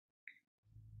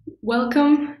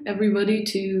Welcome everybody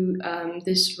to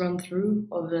this run-through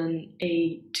of an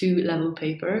A2 level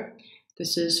paper.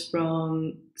 This is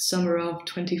from summer of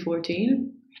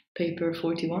 2014, paper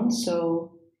 41,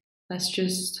 so let's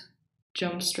just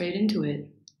jump straight into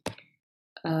it.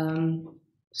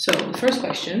 So the first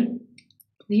question,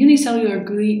 the unicellular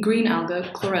green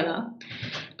alga chlorella,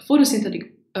 a photosynthetic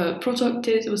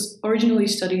prototype was originally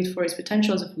studied for its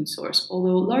potential as a food source.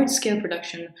 Although large-scale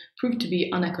production proved to be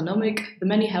uneconomic, the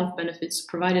many health benefits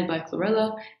provided by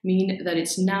chlorella mean that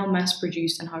it's now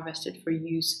mass-produced and harvested for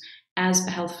use as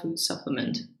a health food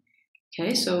supplement.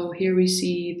 Okay, so here we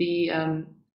see the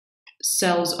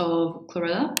cells of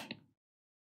chlorella.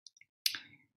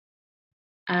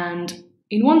 And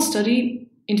in one study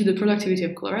into the productivity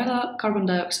of chlorella, carbon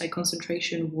dioxide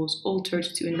concentration was altered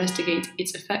to investigate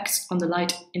its effects on the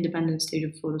light-independent stage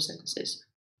of photosynthesis.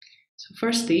 So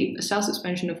firstly, a cell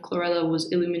suspension of chlorella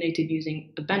was illuminated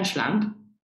using a bench lamp.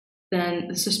 Then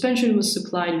the suspension was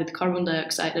supplied with carbon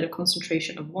dioxide at a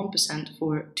concentration of 1%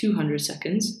 for 200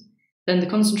 seconds. Then the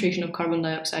concentration of carbon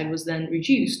dioxide was then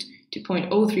reduced to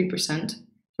 0.03%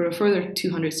 for a further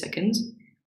 200 seconds.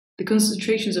 The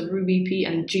concentrations of ρBP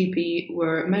and GP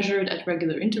were measured at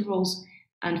regular intervals,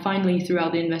 and finally,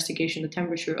 throughout the investigation, the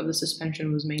temperature of the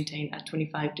suspension was maintained at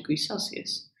 25 degrees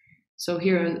Celsius. So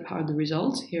here are the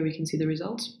results. Here we can see the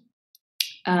results.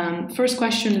 First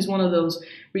question is one of those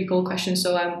recall questions,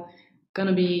 so I'm going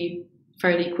to be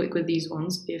fairly quick with these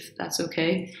ones, if that's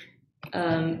okay.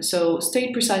 So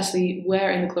state precisely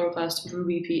where in the chloroplast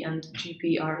ρBP and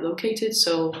GP are located.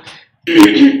 So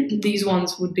these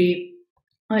ones would be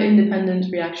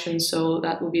independent reactions, so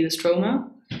that would be the stroma.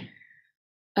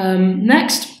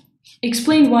 Next,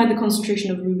 explain why the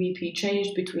concentration of ρBP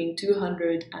changed between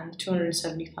 200 and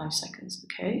 275 seconds.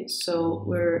 Okay, so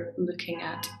we're looking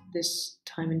at this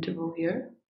time interval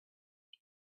here.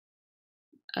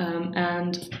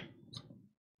 And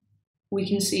we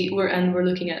can see we're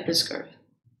looking at this curve,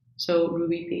 so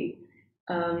ρBP.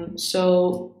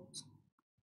 So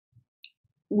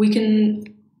we can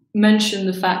mention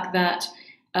the fact that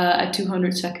at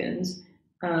 200 seconds,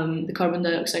 the carbon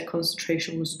dioxide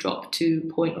concentration was dropped to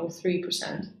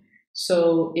 0.03%.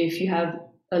 So if you have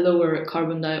a lower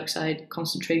carbon dioxide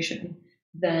concentration,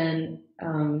 then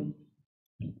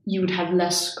you would have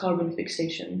less carbon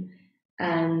fixation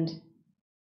and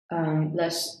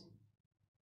less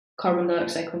carbon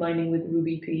dioxide combining with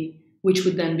ρBP, which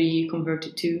would then be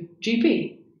converted to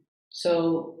GP.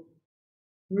 So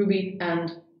ρBP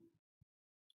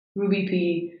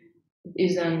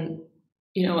is then,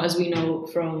 as we know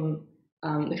from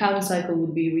the Calvin cycle,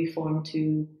 would be reformed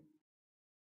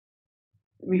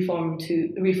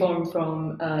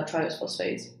from triose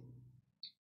phosphates.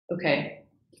 Okay.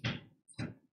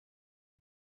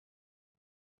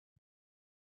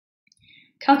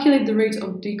 Calculate the rate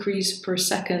of decrease per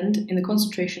second in the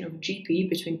concentration of GP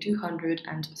between 200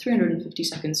 and 350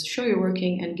 seconds. Show your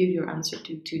working and give your answer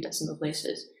to 2 decimal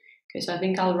places. Okay, so I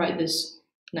think I'll write this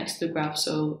next to the graph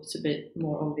so it's a bit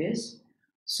more obvious.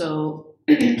 So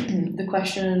the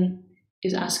question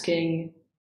is asking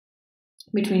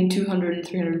between 200 and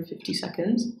 350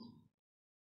 seconds.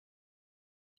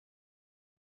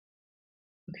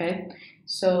 Okay,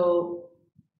 so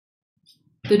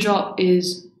the drop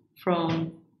is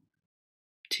from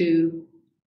 2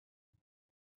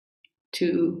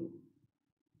 to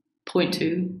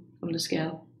 0.2 from the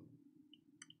scale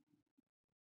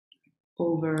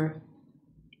over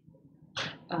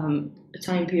a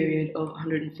time period of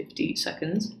 150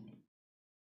 seconds,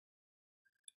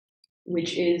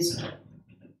 which is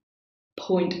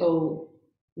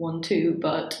 0.012,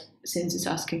 but since it's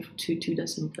asking for two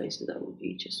decimal places, that would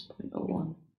be just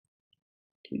 0.01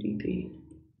 dp.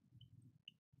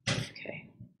 Okay.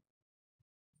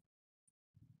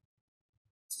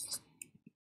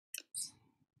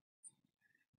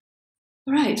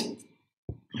 All right.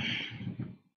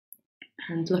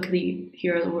 And luckily,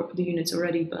 here are the units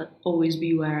already, but always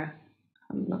beware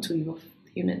not to leave off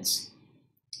the units.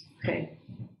 Okay.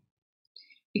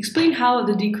 Explain how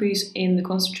the decrease in the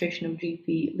concentration of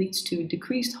GP leads to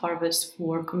decreased harvest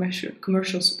for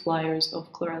commercial suppliers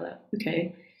of chlorella.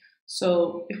 Okay,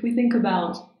 so if we think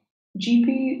about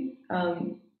GP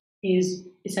is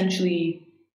essentially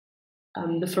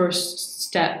the first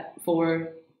step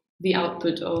for the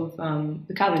output of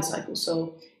the Calvin cycle.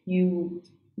 So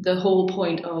the whole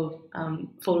point of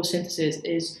photosynthesis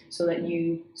is so that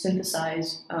you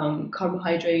synthesize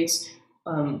carbohydrates,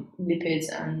 lipids,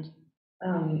 and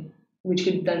which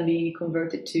could then be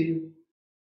converted to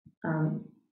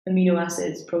amino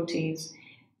acids, proteins,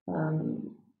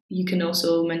 you can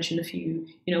also mention a few,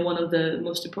 one of the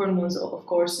most important ones, of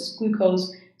course, is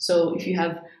glucose. So if you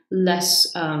have less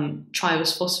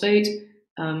triose phosphate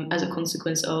as a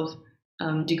consequence of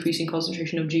decreasing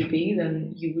concentration of GP,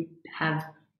 then you would have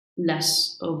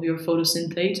less of your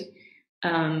photosynthate,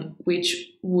 which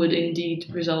would indeed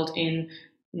result in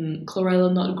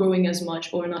chlorella not growing as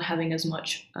much or not having as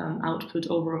much output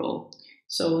overall.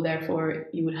 So therefore,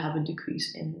 you would have a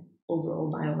decrease in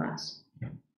overall biomass.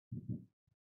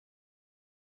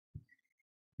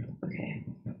 Okay.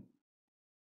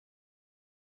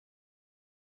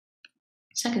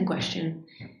 Second question.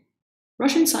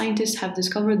 Russian scientists have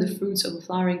discovered the fruits of a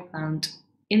flowering plant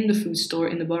in the food store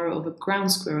in the burrow of a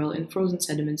ground squirrel in frozen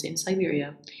sediments in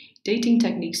Siberia. Dating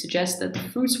techniques suggest that the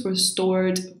fruits were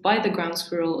stored by the ground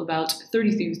squirrel about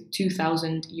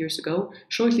 32,000 years ago,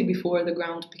 shortly before the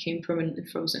ground became permanently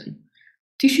frozen.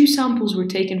 Tissue samples were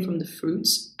taken from the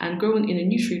fruits and grown in a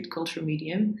nutrient culture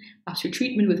medium. After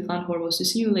treatment with plant hormones to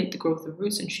simulate the growth of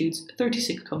roots and shoots,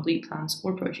 36 complete plants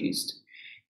were produced.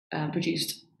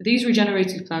 These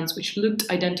regenerated plants, which looked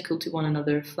identical to one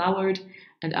another, flowered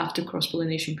and after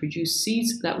cross-pollination produced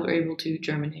seeds that were able to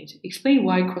germinate. Explain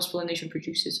why cross-pollination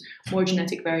produces more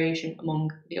genetic variation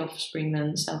among the offspring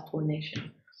than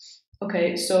self-pollination.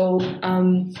 Okay, so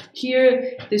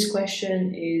here this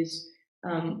question is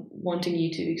wanting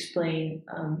you to explain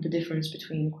the difference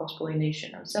between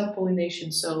cross-pollination and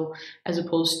self-pollination. So as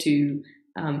opposed to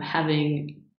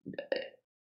having,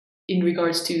 in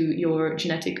regards to your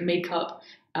genetic makeup,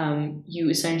 you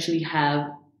essentially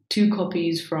have two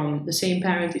copies from the same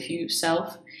parent if you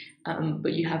self,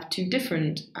 but you have two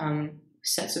different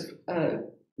sets of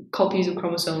copies of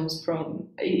chromosomes from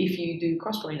if you do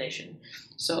cross-pollination.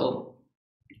 So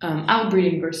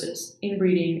outbreeding versus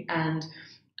inbreeding, and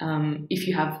if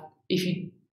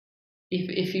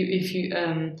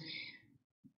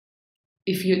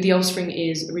the offspring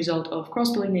is a result of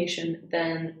cross-pollination,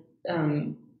 then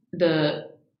the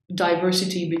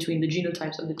diversity between the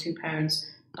genotypes of the two parents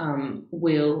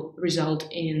will result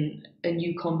in a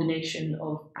new combination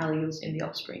of alleles in the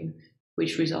offspring,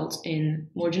 which results in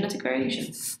more genetic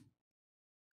variation.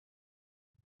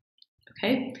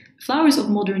 Okay, flowers of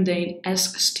modern-day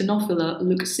S. stenophila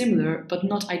look similar but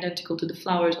not identical to the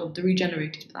flowers of the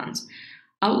regenerated plants.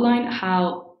 Outline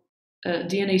how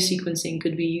DNA sequencing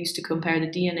could be used to compare the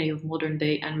DNA of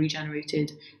modern-day and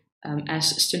regenerated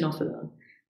S. stenophila.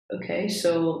 Okay,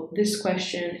 so this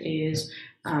question is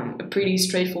a pretty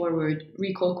straightforward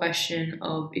recall question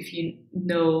of if you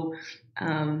know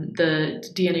the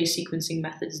DNA sequencing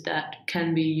methods that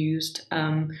can be used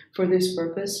for this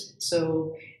purpose.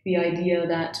 So the idea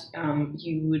that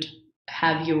you would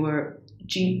have your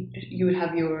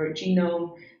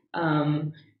genome,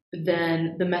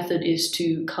 then the method is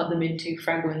to cut them into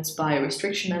fragments by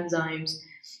restriction enzymes,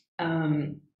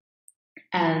 and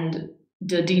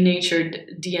the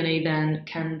denatured DNA then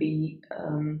can be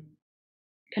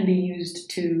used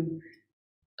to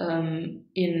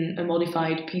in a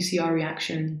modified PCR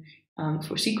reaction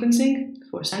for sequencing,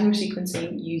 for Sanger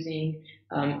sequencing, using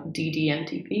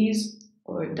DDNTPs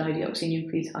or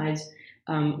dideoxynucleotides,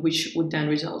 which would then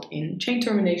result in chain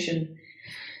termination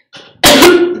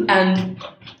and,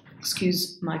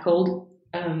 excuse my cold,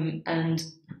 and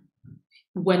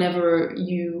whenever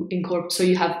you incorporate, so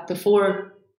you have the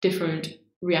four different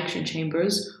reaction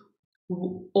chambers,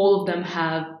 all of them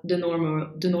have the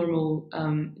normal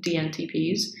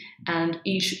DNTPs, and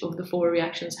each of the four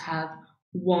reactions have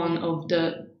one of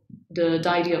the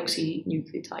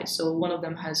dideoxynucleotides. So one of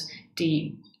them has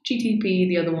DGTP,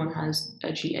 the other one has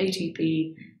a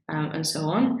GATP, and so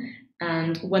on.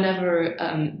 And whenever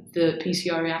the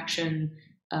PCR reaction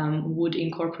would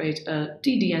incorporate a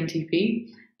DDNTP,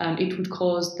 it would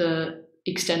cause the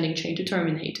extending chain to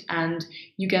terminate, and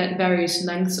you get various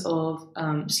lengths of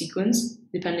sequence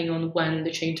depending on when the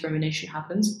chain termination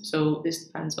happens. So this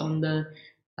depends on the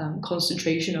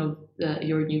concentration of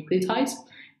your nucleotides,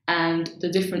 and the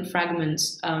different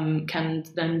fragments can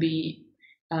then be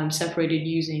separated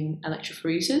using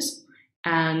electrophoresis,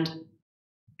 and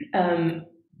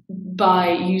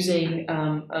by using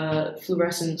a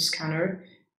fluorescence scanner,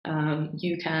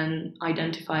 you can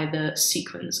identify the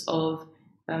sequence of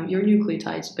your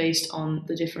nucleotides based on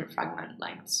the different fragment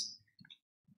lengths.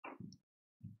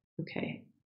 Okay.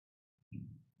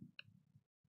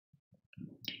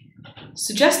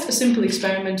 Suggest a simple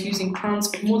experiment using plants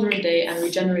of modern day and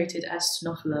regenerated S.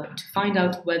 stenophila to find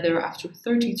out whether after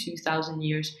 32,000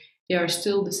 years they are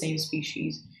still the same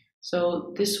species.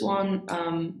 So this one,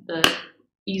 the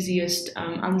easiest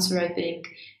answer I think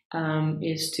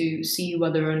is to see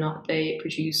whether or not they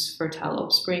produce fertile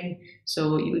offspring.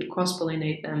 So you would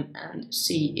cross-pollinate them and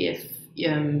see if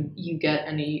you get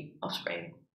any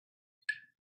offspring.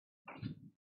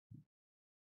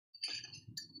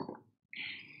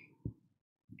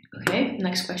 Okay,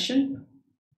 next question.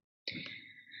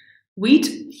 Wheat,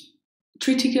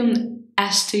 Triticum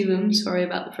aestivum, sorry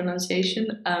about the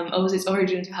pronunciation, owes its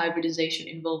origin to hybridization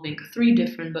involving 3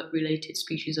 different but related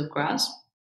species of grass,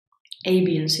 A,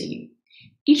 B, and C.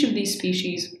 Each of these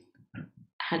species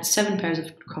had 7 pairs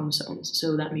of chromosomes,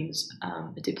 so that means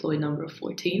a diploid number of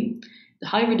 14. The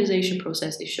hybridization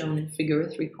process is shown in figure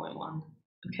 3.1.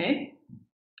 Okay?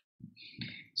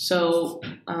 So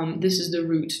this is the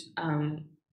route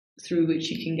through which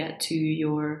you can get to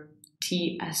your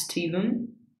T aestivum.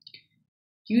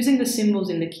 Using the symbols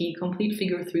in the key, complete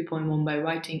figure 3.1 by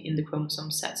writing in the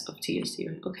chromosome sets of T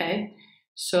aestivum. Okay?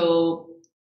 So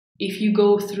if you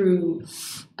go through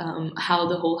how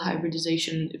the whole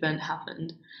hybridization event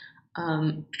happened,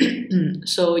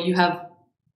 so you have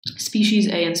species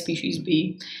A and species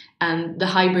B, and the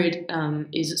hybrid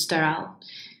is sterile,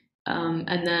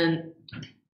 and then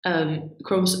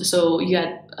so you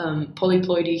get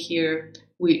polyploidy here,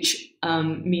 which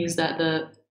means that the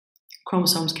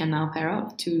chromosomes can now pair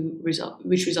up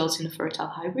which results in a fertile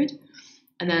hybrid,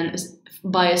 and then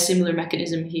by a similar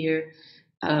mechanism here,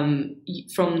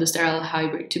 from the sterile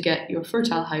hybrid to get your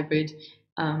fertile hybrid,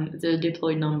 the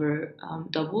diploid number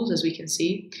doubles, as we can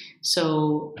see.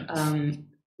 So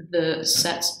the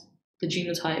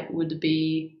genotype would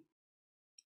be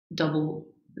double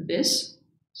this.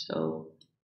 So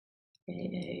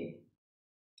AA,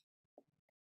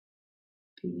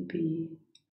 BB,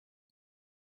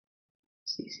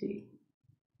 CC.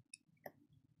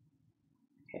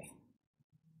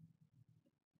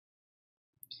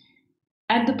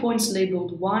 At the points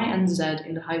labeled Y and Z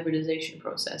in the hybridization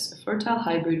process, a fertile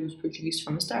hybrid was produced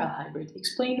from a sterile hybrid.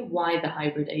 Explain why the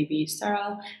hybrid AB is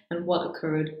sterile and what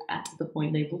occurred at the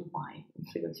point labeled Y in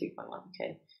figure 3.1.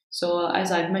 Okay, so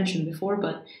as I've mentioned before,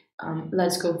 but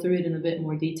let's go through it in a bit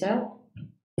more detail.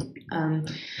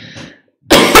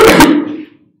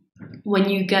 When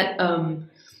you get,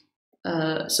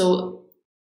 so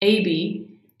AB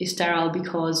is sterile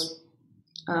because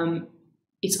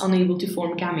it's unable to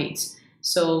form gametes.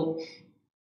 So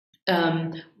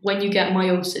when you get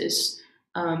meiosis,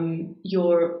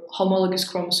 your homologous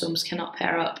chromosomes cannot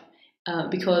pair up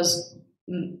because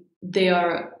they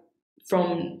are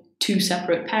from 2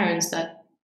 separate parents that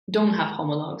don't have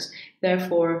homologs.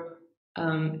 Therefore,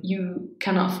 you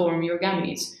cannot form your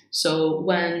gametes. So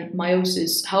when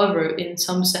meiosis, however, in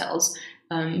some cells,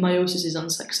 meiosis is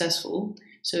unsuccessful.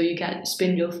 So you get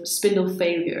spindle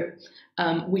failure.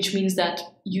 Which means that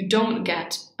you don't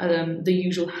get the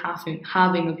usual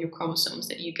halving of your chromosomes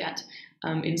that you get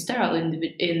in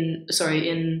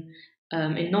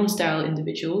non-sterile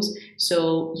individuals.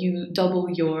 So you double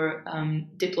your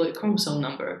diploid chromosome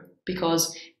number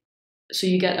so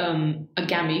you get a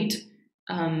gamete,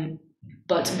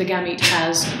 but the gamete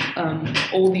has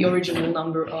all the original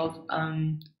number of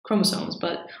chromosomes.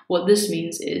 But what this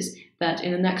means is that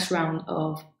in the next round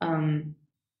of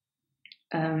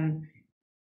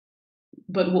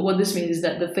But what this means is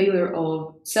that the failure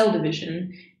of cell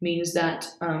division means that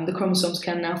the chromosomes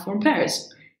can now form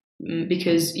pairs,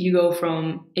 because you go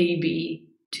from AB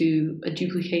to a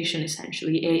duplication,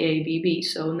 essentially, AABB.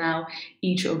 So now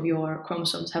each of your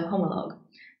chromosomes have homolog,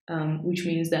 which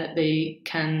means that they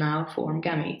can now form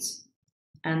gametes,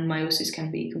 and meiosis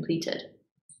can be completed.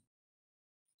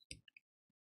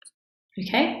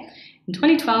 Okay, in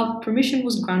 2012, permission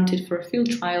was granted for a field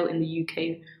trial in the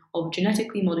UK of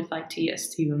genetically modified T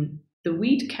aestivum. The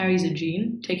wheat carries a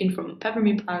gene taken from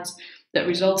peppermint plants that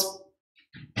results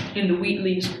in the wheat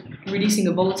leaves releasing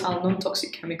a volatile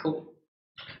non-toxic chemical,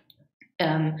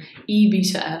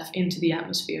 E-beta-F, into the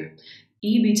atmosphere.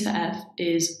 E-beta-F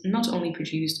is not only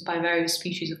produced by various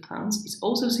species of plants, it's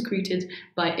also secreted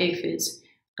by aphids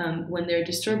when they're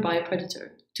disturbed by a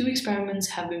predator. 2 experiments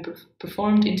have been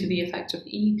performed into the effect of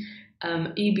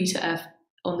E-beta-F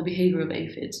on the behavior of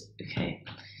aphids. Okay.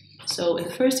 So in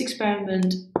the first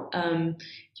experiment, you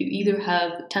either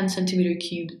have 10 centimeter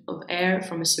cubes of air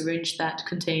from a syringe that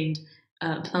contained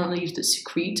plant leaves that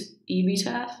secrete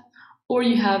E-beta-F, or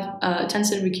you have 10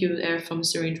 centimeter cubes of air from a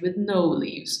syringe with no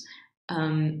leaves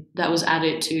that was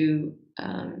added to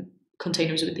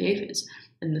containers with the aphids.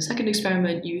 In the second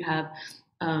experiment, you have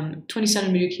 20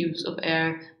 centimeter cubes of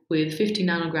air with 50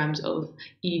 nanograms of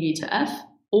E-beta-F,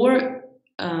 or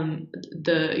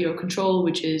your control,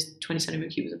 which is 20 centimeter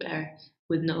cubes of air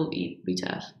with no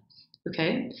E-beta-F.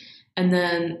 Okay, and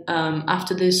then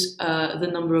after this, the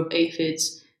number of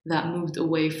aphids that moved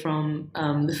away from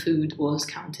the food was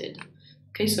counted.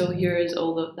 Okay, so here is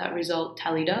all of that result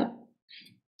tallied up.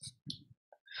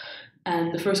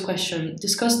 And the first question,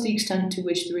 discuss the extent to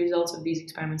which the results of these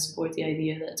experiments support the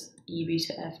idea that E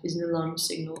beta F is an alarm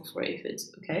signal for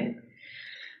aphids. Okay.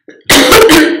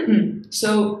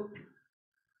 So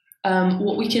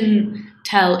what we can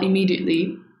tell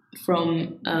immediately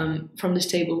from this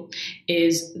table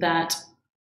is that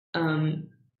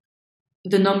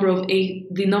the number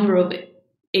of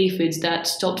aphids that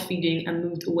stopped feeding and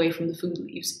moved away from the food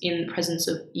leaves in presence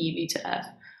of E beta F,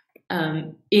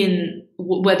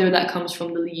 whether that comes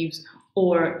from the leaves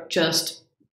or just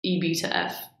E beta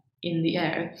F in the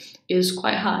air, is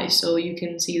quite high. So you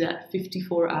can see that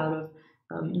 54 out of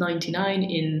 99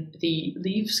 in the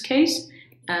leaves case,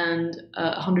 and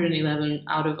 111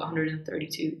 out of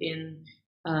 132 in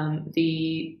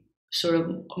the sort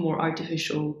of more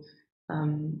artificial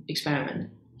experiment.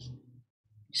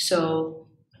 So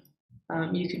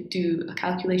you could do a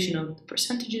calculation of the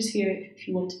percentages here if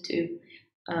you wanted to.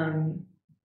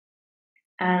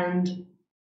 And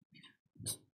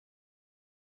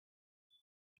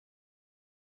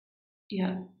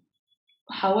yeah,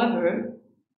 however,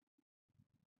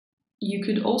 you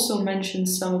could also mention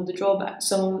some of the drawbacks,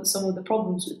 some of the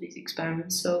problems with these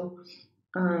experiments. So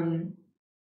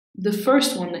the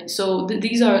first one, so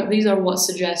these are what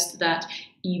suggest that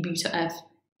E beta F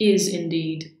is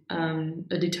indeed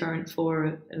a deterrent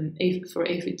for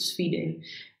aphids feeding.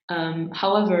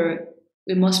 However,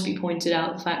 it must be pointed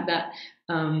out the fact that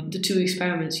the two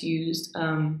experiments used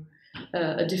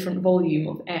a different volume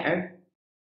of air,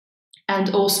 and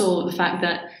also the fact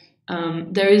that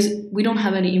we don't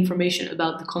have any information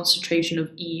about the concentration of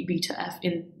E beta F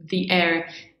in the air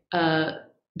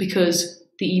because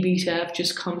the E beta F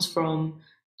just comes from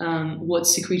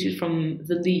what's secreted from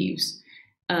the leaves.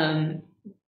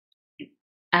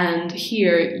 And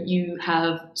here you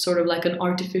have sort of like an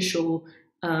artificial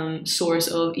source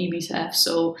of E beta F.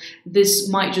 So this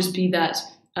might just be that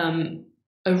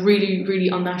a really, really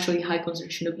unnaturally high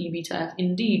concentration of E beta F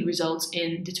indeed results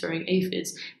in deterring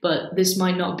aphids, but this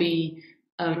might not be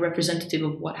representative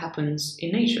of what happens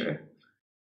in nature.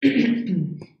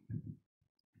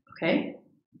 Okay.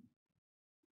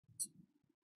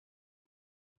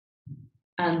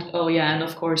 And oh yeah, and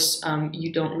of course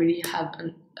you don't really have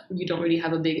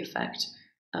a big effect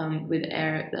with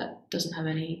air that doesn't have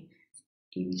any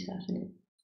E beta F in it.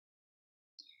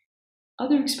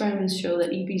 Other experiments show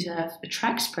that E beta F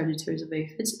attracts predators of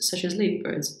aphids, such as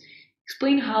ladybirds.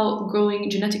 Explain how growing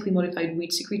genetically modified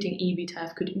wheat secreting E beta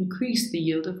F could increase the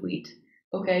yield of wheat.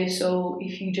 Okay, so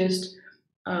if you just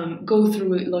go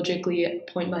through it logically,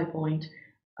 point by point.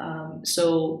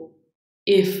 So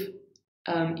if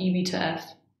E beta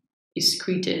F is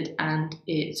secreted and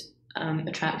it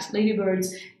attracts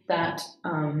ladybirds, that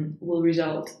will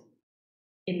result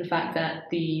in the fact that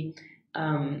the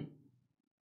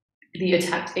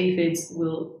attacked aphids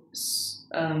will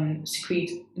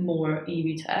secrete more E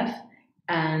beta F,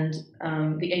 and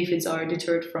the aphids are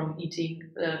deterred from eating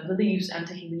the leaves and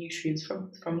taking the nutrients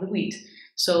from the wheat.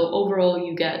 So overall,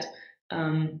 you get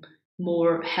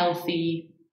more healthy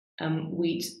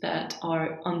wheat that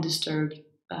are undisturbed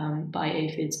by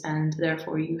aphids, and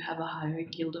therefore you have a higher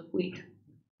yield of wheat.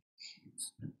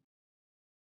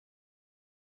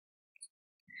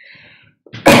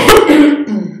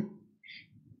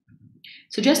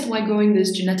 Suggest why growing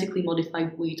this genetically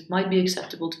modified wheat might be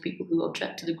acceptable to people who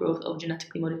object to the growth of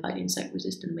genetically modified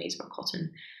insect-resistant maize or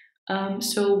cotton.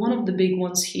 So one of the big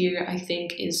ones here, I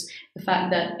think, is the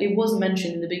fact that it was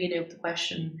mentioned in the beginning of the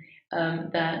question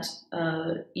that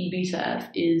E beta F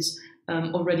is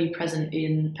already present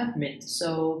in peppermint.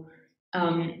 So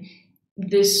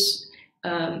this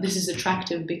is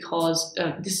attractive because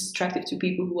this is attractive to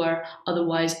people who are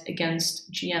otherwise against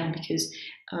GM, because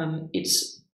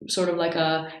it's sort of like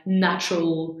a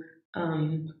natural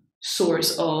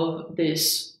source of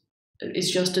this. It's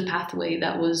just a pathway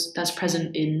that's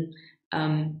present in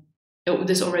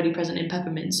this already present in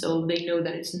peppermint, so they know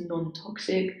that it's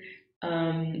non-toxic.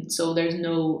 So there's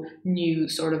no new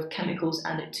sort of chemicals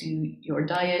added to your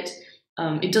diet.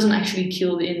 It doesn't actually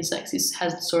kill the insects. It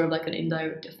has sort of like an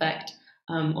indirect effect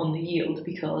on the yield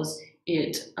because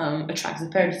it attracts the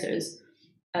predators.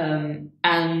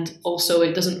 And also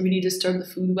it doesn't really disturb the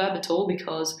food web at all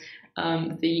because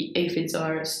the aphids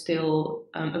are still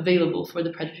available for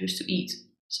the predators to eat.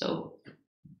 So,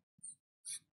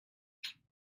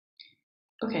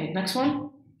 okay, next one.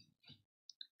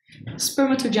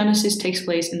 Spermatogenesis takes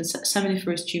place in the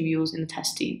seminiferous tubules in the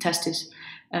testis.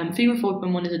 Figure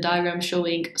 4.1 is a diagram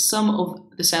showing some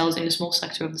of the cells in a small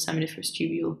sector of the seminiferous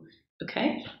tubule.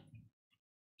 Okay.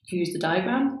 Here's the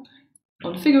diagram.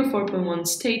 On figure 4.1,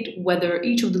 state whether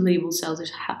each of the labeled cells is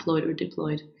haploid or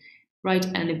diploid. Write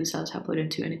n if the cell is haploid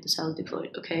and 2n if the cell is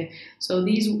diploid. Okay, so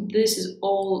this is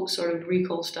all sort of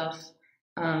recall stuff,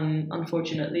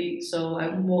 unfortunately, so I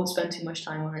won't spend too much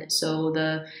time on it. So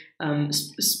the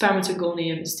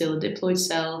spermatogonium is still a diploid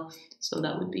cell, so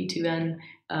that would be 2n.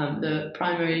 The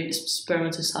primary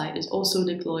spermatocyte is also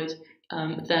diploid.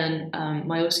 Then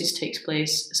meiosis takes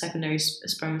place, secondary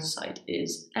spermatocyte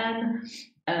is n,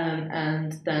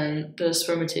 and then the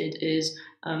spermatid is,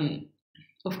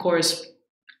 of course,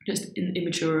 just an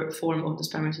immature form of the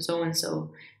spermatozoon,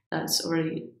 so that's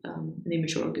already an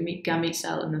immature gamete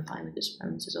cell, and then finally the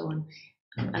spermatozoon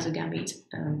as a gamete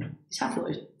is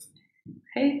haploid.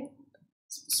 Okay.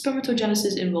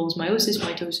 Spermatogenesis involves meiosis,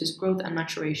 mitosis, growth, and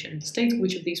maturation. State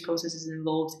which of these processes is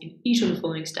involved in each of the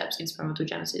following steps in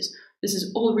spermatogenesis. This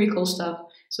is all recall stuff,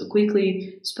 so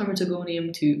quickly,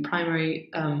 spermatogonium to primary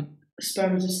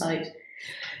spermatocyte.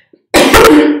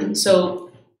 So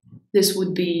this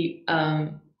would be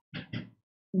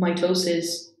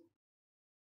mitosis,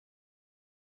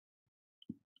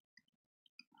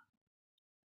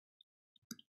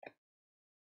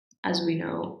 as we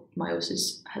know,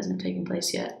 meiosis hasn't taken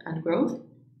place yet, and growth.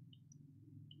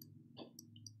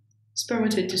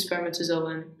 Spermatid to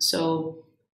spermatozoon. So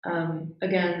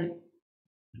again,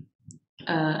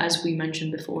 as we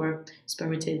mentioned before,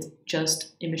 spermatid,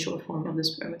 just immature form of the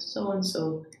spermatozoon,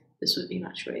 so this would be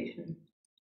maturation.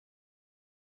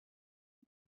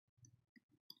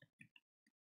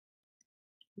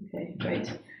 Okay,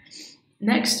 great.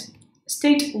 Next,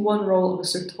 state one role of a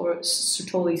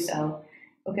Sertoli cell.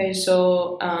 Okay,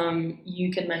 so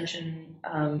you can mention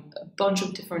a bunch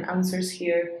of different answers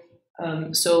here.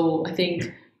 So I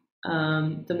think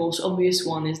the most obvious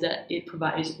one is that it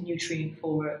provides nutrient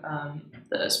for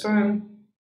the sperm.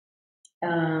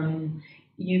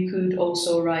 You could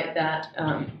also write that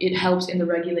it helps in the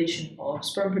regulation of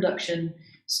sperm production,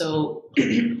 so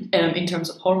in terms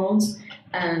of hormones,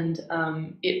 and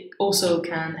it also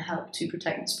can help to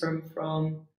protect the sperm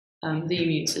from the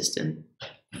immune system,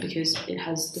 because it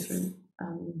has different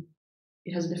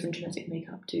a different genetic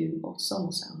makeup to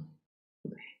autosomal cells.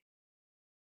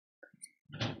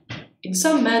 In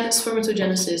some men,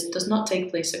 spermatogenesis does not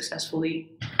take place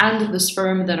successfully, and the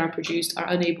sperm that are produced are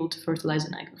unable to fertilize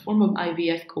an egg. A form of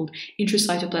IVF called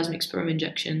intracytoplasmic sperm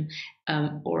injection,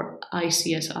 or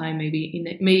ICSI,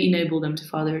 may enable them to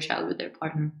father a child with their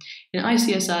partner. In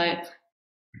ICSI,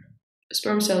 a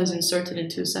sperm cell is inserted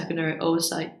into a secondary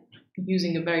oocyte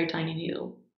using a very tiny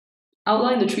needle.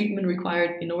 Outline the treatment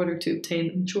required in order to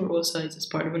obtain mature oocytes as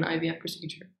part of an IVF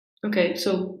procedure. Okay,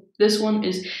 so this one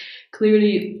is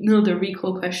clearly another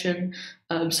recall question,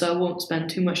 so I won't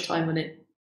spend too much time on it.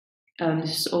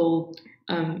 This is all,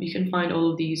 you can find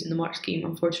all of these in the mark scheme.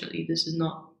 Unfortunately, this is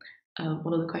not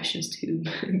one of the questions to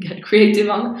get creative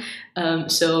on.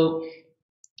 So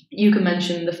you can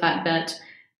mention the fact that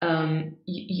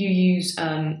you use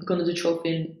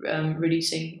gonadotropin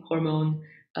releasing hormone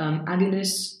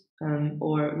agonists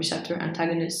or receptor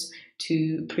antagonists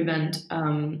to prevent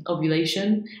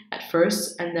ovulation at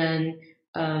first, and then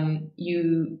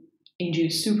you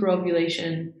induce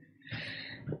superovulation.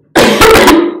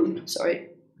 Sorry.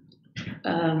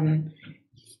 And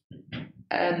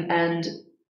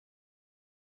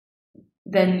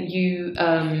then you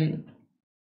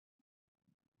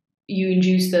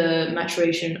induce the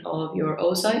maturation of your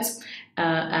oocytes,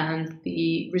 and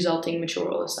the resulting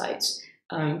mature oocytes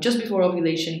just before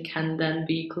ovulation can then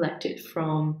be collected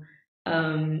from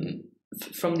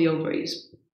the ovaries.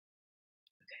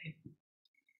 Okay.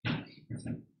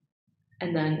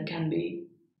 And then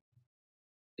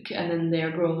they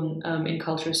are grown in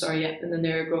culture. Sorry, yeah. And then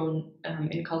they are grown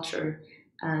in culture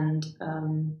and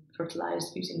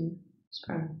fertilized using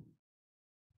sperm.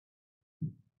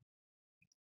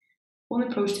 One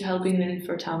approach to helping an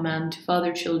infertile man to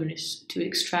father children is to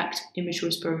extract immature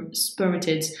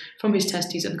spermatids from his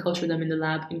testes and culture them in the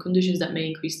lab in conditions that may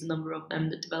increase the number of them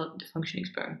that develop into functioning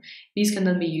sperm. These can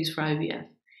then be used for IVF.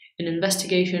 An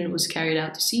investigation was carried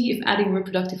out to see if adding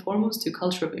reproductive hormones to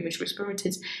culture of immature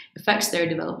spermatids affects their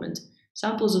development.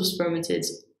 Samples of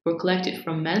spermatids were collected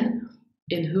from men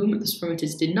in whom the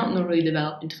spermatids did not normally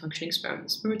develop into functioning sperm. The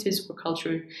spermatids were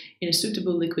cultured in a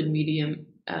suitable liquid medium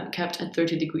kept at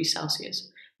 30 degrees Celsius.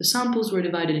 The samples were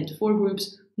divided into 4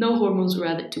 groups. No hormones were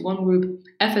added to one group.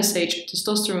 FSH,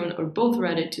 testosterone, or both were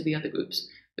added to the other groups.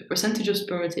 The percentage of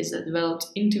spermatids that developed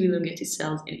into elongated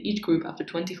cells in each group after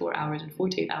 24 hours and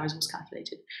 48 hours was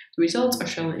calculated. The results are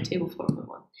shown in table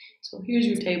 4.1. So here's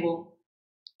your table,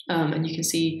 and you can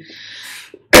see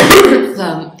that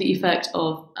the effect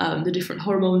of the different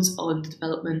hormones on the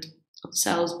development of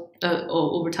cells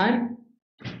over time.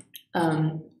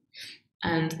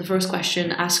 And the first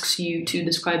question asks you to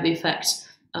describe the effects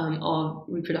of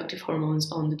reproductive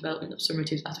hormones on the development of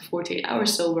spermatids after 48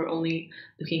 hours. So we're only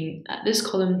looking at this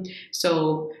column.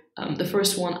 So the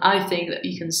first one I think that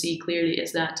you can see clearly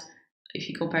is that if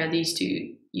you compare these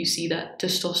two, you see that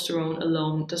testosterone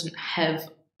alone doesn't have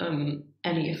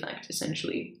any effect,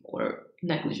 essentially, or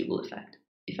negligible effect,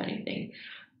 if anything.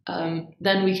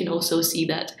 Then we can also see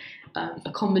that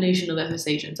a combination of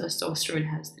FSH and testosterone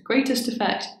has the greatest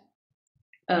effect,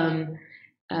 and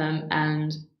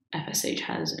FSH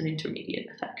has an intermediate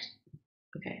effect.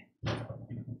 Okay.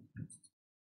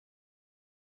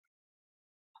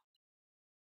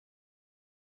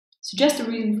 Suggest a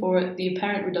reason for the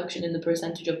apparent reduction in the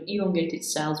percentage of elongated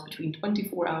cells between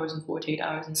 24 hours and 48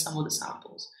 hours in some of the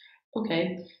samples.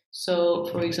 Okay, so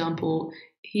for example,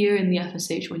 here in the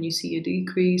FSH, when you see a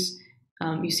decrease,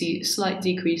 you see a slight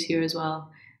decrease here as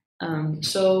well.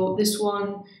 So this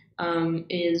one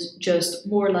is just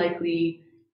more likely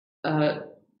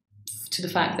to the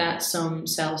fact that some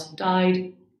cells have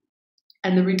died,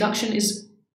 and the reduction is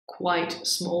quite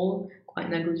small, quite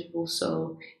negligible,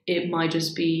 so it might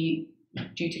just be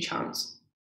due to chance.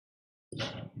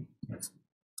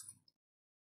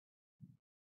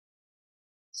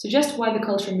 Suggest why the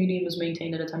culture medium was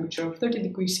maintained at a temperature of 30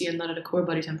 degrees C and not at a core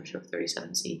body temperature of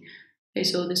 37 C. Okay,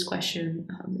 so this question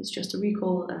is just a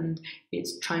recall, and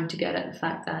it's trying to get at the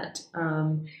fact that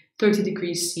 30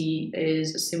 degrees C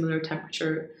is a similar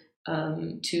temperature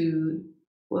to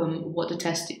what the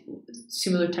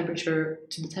similar temperature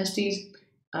to the testes,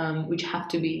 which have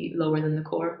to be lower than the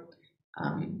core.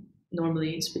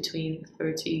 Normally it's between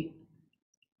 30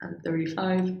 and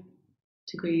 35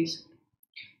 degrees.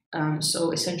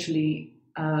 So essentially,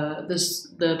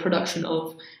 the production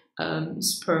of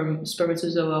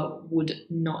spermatozoa would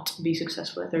not be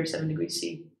successful at 37 degrees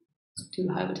C. It's too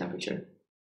high of a temperature.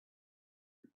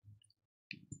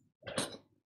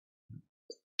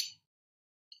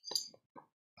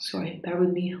 Sorry, bear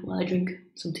with me while I drink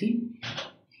some tea.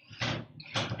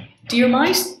 Deer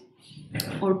mice,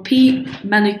 or P.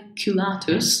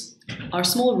 maniculatus, are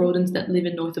small rodents that live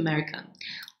in North America.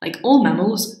 Like all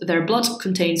mammals, their blood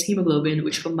contains hemoglobin,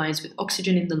 which combines with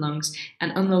oxygen in the lungs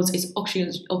and unloads its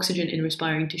oxygen in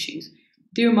respiring tissues.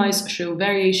 Deer mice show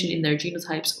variation in their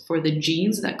genotypes for the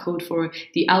genes that code for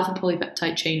the alpha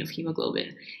polypeptide chain of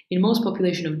hemoglobin. In most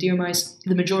populations of deer mice,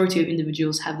 the majority of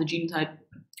individuals have the genotype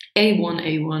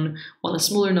A1, while a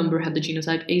smaller number have the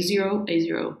genotype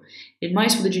A0. In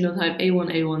mice with the genotype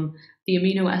A1, the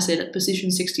amino acid at position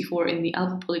 64 in the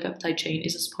alpha polypeptide chain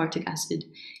is aspartic acid.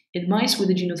 In mice with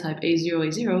the genotype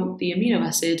A0, the amino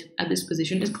acid at this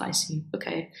position is glycine.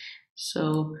 Okay,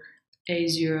 so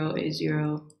A0 is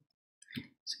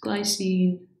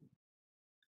glycine,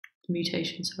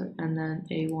 mutation, sorry, and then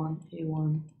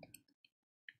A1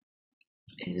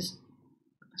 is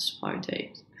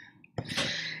aspartate.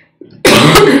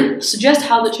 Suggest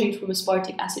how the change from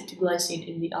aspartic acid to glycine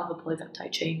in the alpha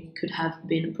polypeptide chain could have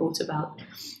been brought about.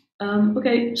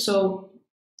 Okay, so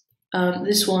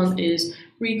this one is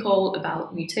recall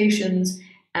about mutations,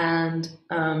 and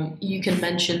you can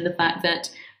mention the fact that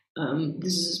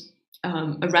this is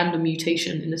a random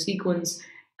mutation in the sequence,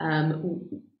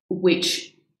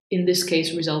 which in this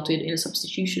case resulted in a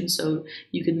substitution. So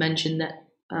you could mention that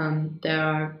there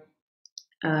are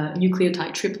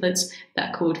nucleotide triplets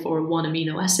that code for one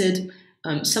amino acid.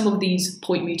 Some of these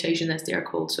point mutation, as they are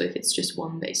called, so if it's just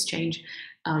one base change,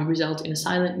 result in a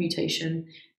silent mutation.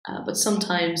 But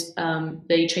sometimes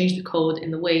they change the code in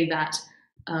the way that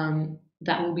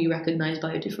that will be recognized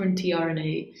by a different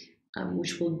tRNA,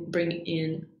 which will bring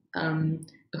in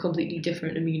a completely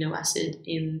different amino acid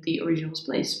in the original's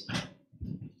place.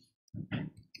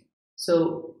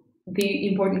 So the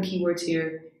important keywords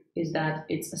here is that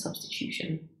it's a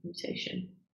substitution mutation.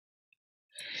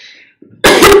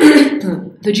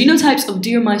 The genotypes of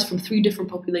deer mice from 3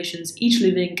 different populations, each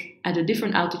living at a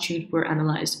different altitude, were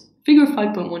analyzed. Figure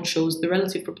 5.1 shows the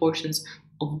relative proportions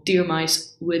of deer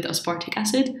mice with aspartic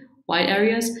acid, white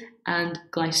areas, and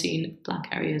glycine, black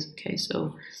areas. Okay,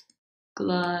 so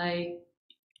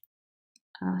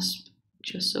asp,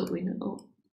 just so we know.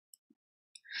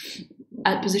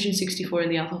 At position 64 in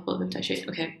the alpha polypeptide chain.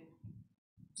 Okay.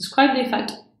 Describe the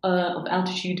effect of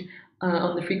altitude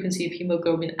on the frequency of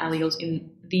hemoglobin alleles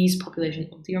in these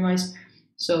populations of deer mice.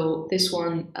 So this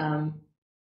one,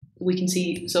 we can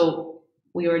see, so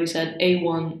we already said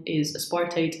A1 is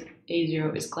aspartate,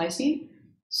 A0 is glycine.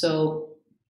 So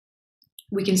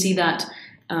we can see that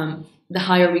the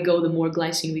higher we go, the more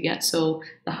glycine we get. So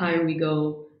the higher we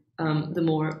go, the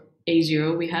more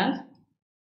A0 we have.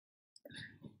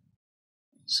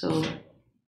 So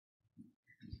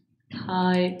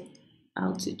high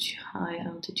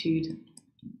altitude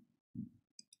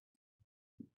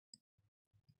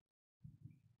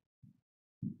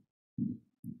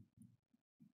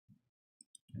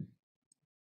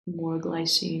more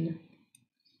glycine,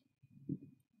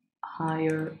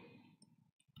 higher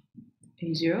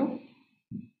A0,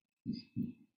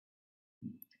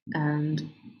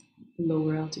 and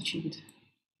lower altitude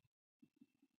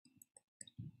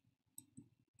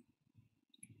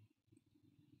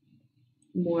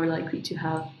more likely to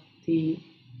have the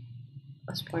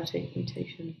aspartate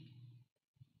mutation.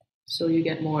 So you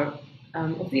get more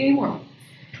of the A1.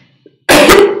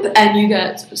 And you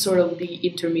get sort of the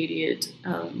intermediate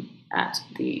at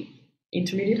the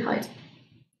intermediate height,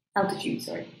 altitude,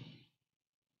 sorry.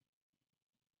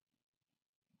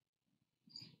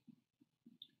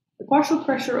 The partial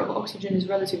pressure of oxygen is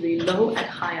relatively low at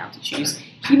high altitudes.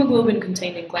 Hemoglobin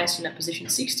contained in glycine at position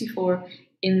 64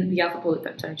 in the alpha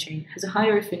polypeptide chain has a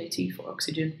higher affinity for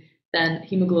oxygen than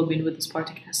hemoglobin with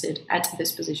aspartic acid at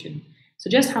this position.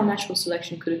 Suggest how natural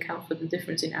selection could account for the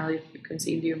difference in allele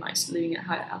frequency in deer mice living at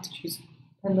high altitudes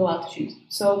and low altitudes.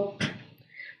 So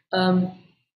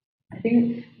I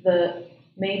think the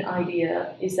main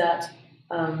idea is that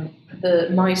the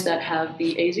mice that have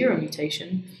the A0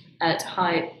 mutation at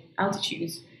high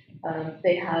altitudes,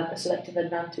 they have a selective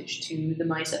advantage to the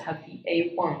mice that have the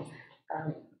A1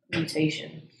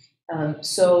 mutation.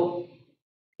 So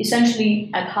essentially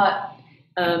at high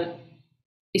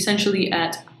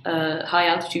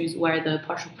altitudes where the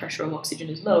partial pressure of oxygen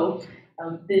is low,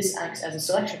 this acts as a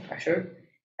selection pressure,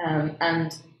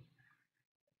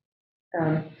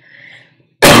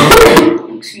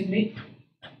 excuse me.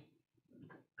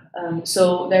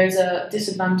 So there's a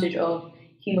disadvantage of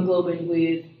hemoglobin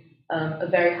with a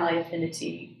very high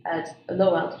affinity at a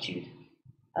low altitude,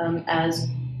 as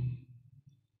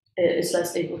it's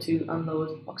less able to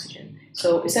unload oxygen.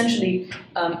 So essentially,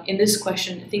 in this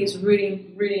question, I think it's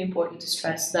really, really important to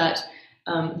stress that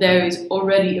there is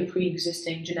already a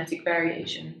pre-existing genetic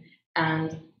variation,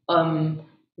 and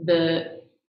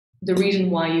the reason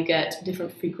why you get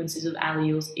different frequencies of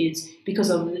alleles is because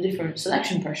of the different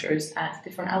selection pressures at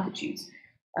different altitudes.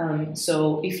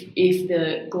 So if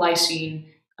the glycine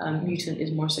mutant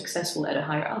is more successful at a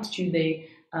higher altitude, they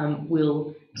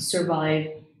will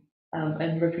survive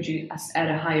and reproduce at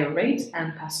a higher rate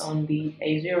and pass on the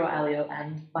A0 allele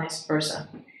and vice versa.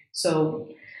 So,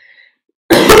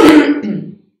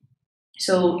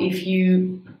 so if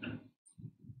you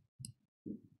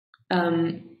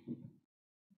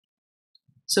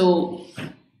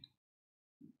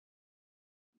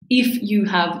if you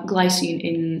have glycine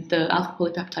in the alpha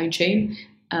polypeptide chain,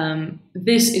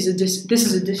 this is a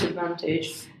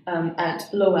disadvantage at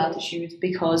low altitudes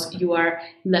because you are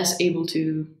less able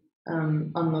to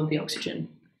unload the oxygen.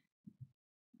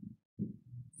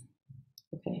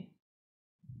 Okay.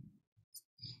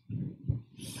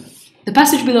 The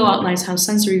passage below outlines how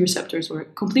sensory receptors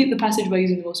work. Complete the passage by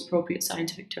using the most appropriate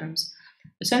scientific terms.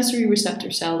 A sensory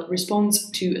receptor cell responds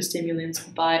to a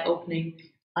stimulant by opening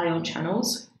ion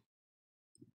channels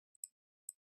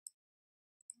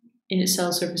in its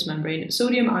cell surface membrane.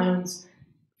 Sodium ions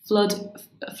flood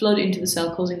into the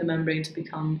cell, causing the membrane to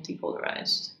become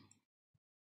depolarized.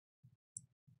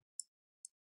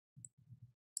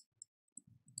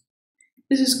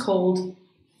 This is called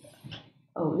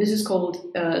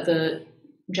the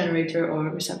generator or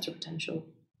receptor potential.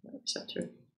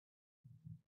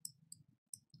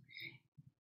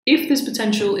 If this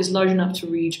potential is large enough to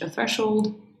reach a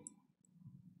threshold,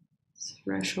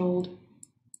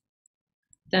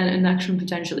 then an action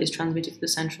potential is transmitted to the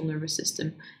central nervous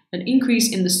system. An increase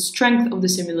in the strength of the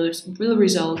stimulus will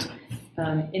result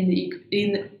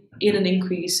in an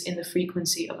increase in the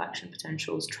frequency of action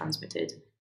potentials transmitted.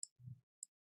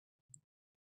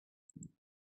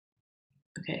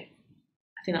 Okay,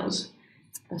 I think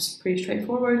that's pretty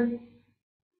straightforward.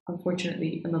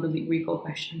 Unfortunately, another recall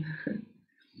question.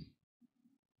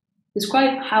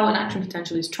 Describe how an action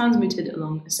potential is transmitted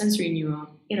along a sensory neuron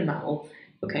in a mammal.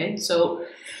 Okay, so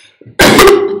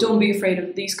don't be afraid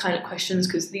of these kind of questions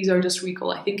because these are just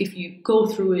recall. I think if you go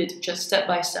through it just step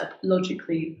by step,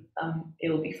 logically,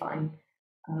 it'll be fine.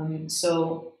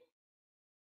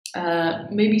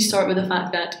 Maybe start with the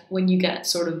fact that when you get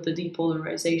sort of the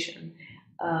depolarization,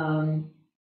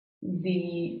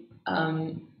 the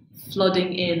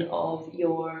flooding in of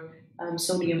your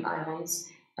sodium ions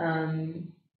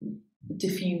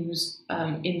diffuse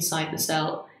inside the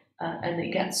cell, and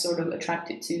it gets sort of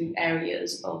attracted to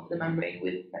areas of the membrane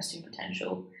with resting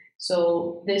potential.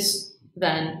 So this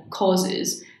then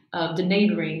causes the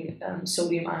neighboring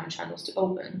sodium ion channels to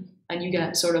open, and you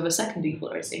get sort of a second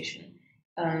depolarization.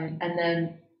 And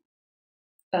then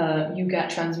you get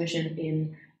transmission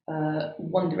in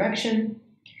one direction.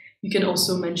 You can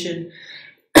also mention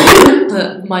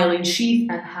the myelin sheath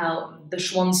and how the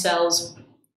Schwann cells,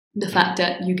 the fact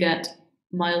that you get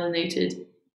myelinated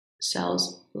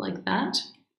cells like that,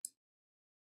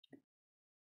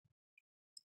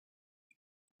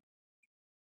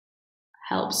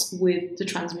 helps with the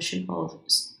transmission of,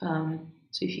 so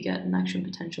if you get an action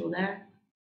potential there,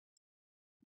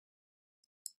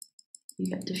 you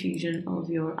get diffusion of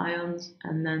your ions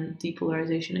and then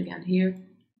depolarization again here.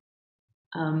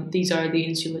 These are the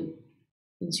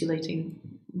insulating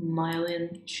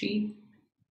myelin sheath.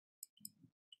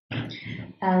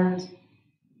 And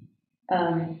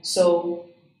so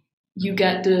you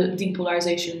get the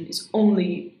depolarization is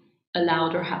only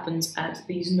allowed or happens at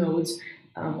these nodes,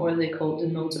 or they call the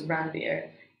nodes of Ranvier,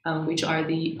 which are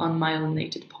the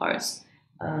unmyelinated parts.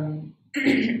 And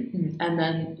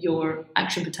then your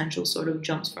action potential sort of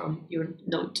jumps from your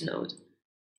node to node.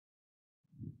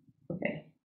 Okay.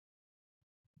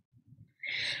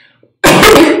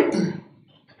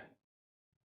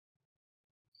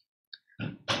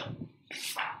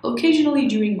 Occasionally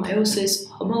during meiosis,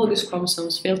 homologous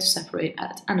chromosomes fail to separate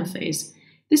at anaphase.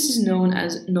 This is known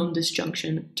as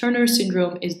non-disjunction. Turner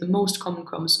syndrome is the most common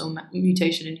chromosome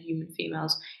mutation in human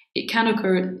females. It can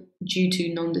occur due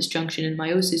to non-disjunction in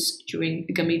meiosis during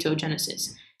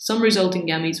gametogenesis. Some resulting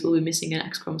gametes will be missing an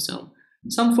X chromosome.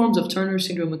 Some forms of Turner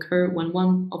syndrome occur when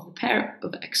one of the pair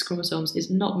of X chromosomes is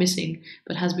not missing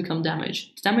but has become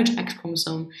damaged. The damaged X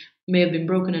chromosome may have been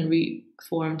broken and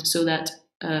reformed so that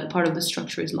part of the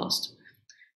structure is lost.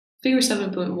 Figure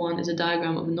 7.1 is a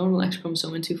diagram of a normal X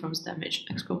chromosome and two forms of damaged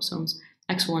X chromosomes,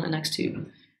 X1 and X2.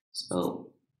 So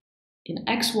in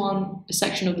X1, a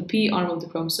section of the P arm of the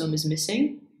chromosome is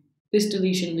missing. This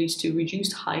deletion leads to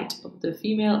reduced height of the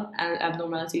female and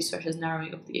abnormalities such as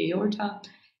narrowing of the aorta.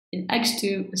 In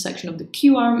X2, a section of the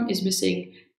Q arm is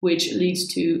missing, which leads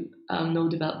to no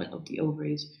development of the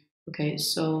ovaries. Okay,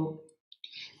 so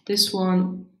this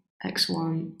one,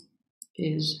 X1,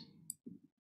 is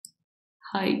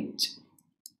height,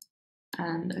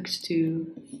 and X2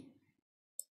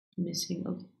 missing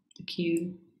of the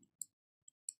Q,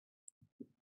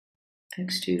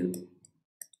 X2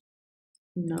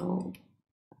 no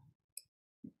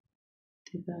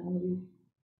develop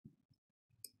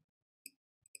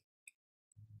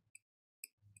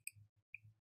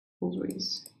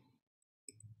ovaries.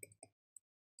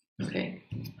 Okay.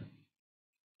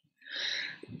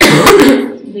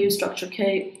 New structure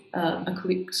K, a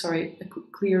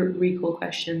clear recall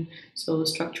question. So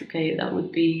structure K, that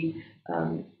would be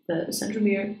the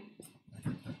centromere,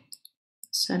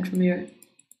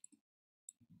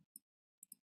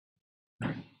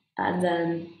 and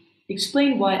then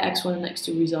explain why X1 and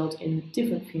X2 result in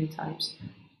different phenotypes.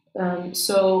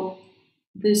 So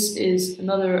this is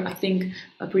another, I think,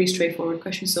 a pretty straightforward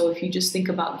question. So if you just think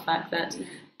about the fact that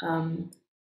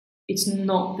it's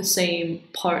not the same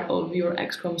part of your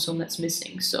X chromosome that's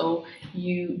missing. So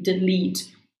you delete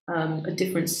a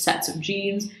different sets of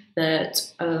genes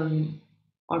that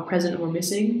are present or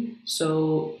missing,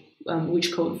 so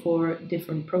which code for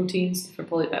different proteins, different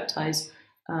polypeptides,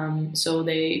 so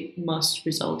they must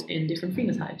result in different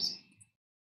phenotypes.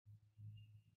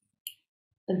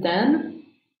 And then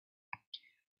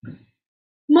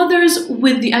mothers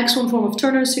with the X1 form of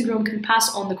Turner syndrome can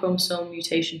pass on the chromosome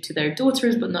mutation to their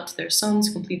daughters, but not to their sons.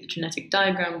 Complete the genetic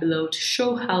diagram below to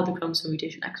show how the chromosome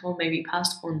mutation X1 may be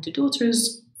passed on to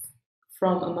daughters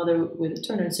from a mother with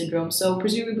Turner syndrome. So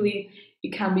presumably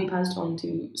it can be passed on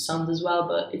to sons as well,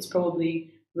 but it's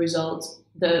probably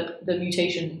the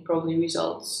mutation probably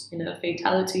results in a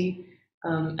fatality,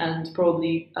 and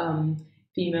probably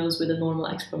females with a normal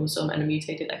X chromosome and a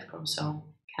mutated X chromosome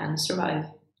can survive.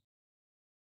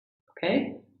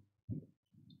 Okay,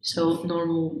 so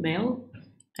normal male,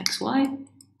 XY,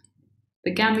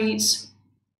 the gametes,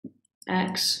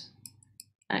 X,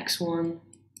 X1,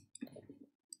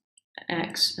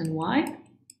 X, and Y.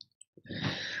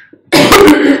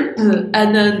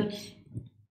 And then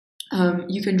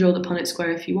you can draw the Punnett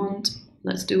square if you want.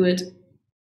 Let's do it.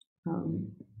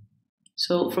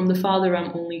 So from the father,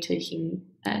 I'm only taking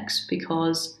X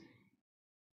because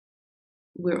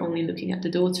we're only looking at the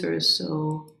daughters,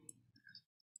 so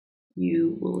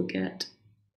you will get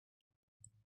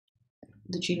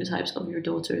the genotypes of your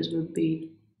daughters would be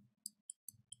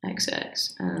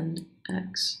XX and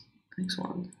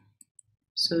XX1.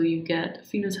 So you get a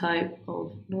phenotype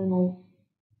of normal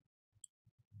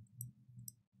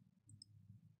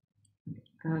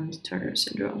and Turner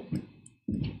syndrome.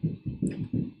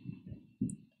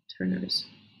 Turner's.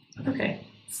 Okay,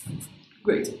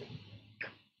 great.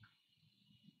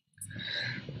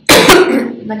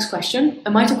 Next question.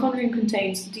 A mitochondrion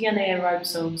contains DNA and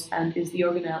ribosomes and is the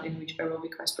organelle in which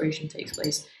aerobic respiration takes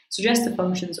place. Suggest the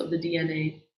functions of the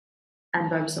DNA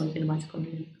and ribosomes in a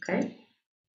mitochondrion. Okay.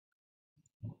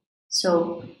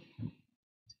 So,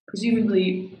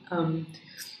 presumably,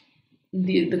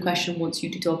 the question wants you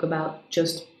to talk about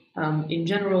just in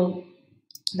general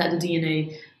that the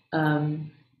DNA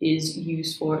is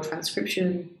used for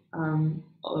transcription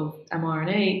of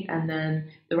mRNA, and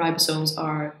then the ribosomes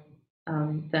are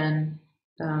then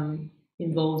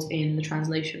involved in the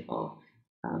translation of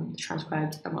the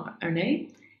transcribed mRNA.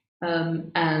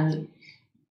 And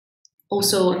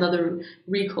also another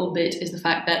recall bit is the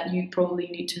fact that you probably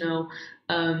need to know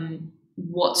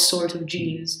what sort of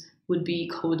genes would be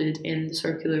coded in the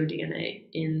circular DNA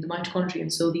in the mitochondria.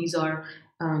 And so these are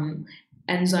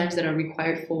enzymes that are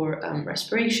required for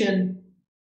respiration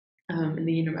in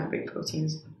the inner membrane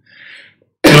proteins.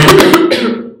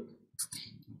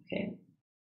 Okay.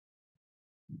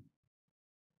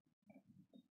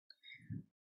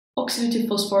 Oxidative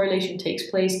phosphorylation takes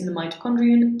place in the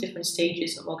mitochondrion. Different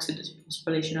stages of oxidative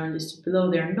phosphorylation are listed below.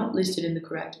 They are not listed in the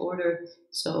correct order.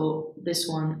 So this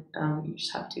one, you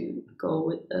just have to go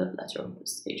with the letter of the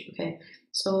stage. Okay.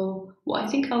 So what I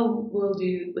think I will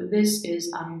do with this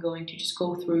is I'm going to just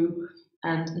go through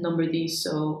and number these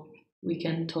so we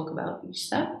can talk about each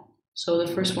step. So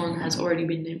the first one has already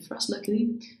been named for us,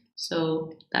 luckily.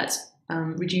 So that's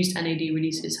reduced NAD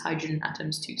releases hydrogen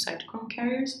atoms to cytochrome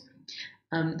carriers.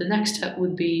 The next step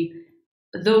would be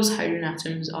those hydrogen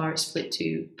atoms are split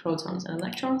to protons and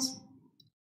electrons.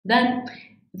 Then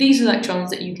these electrons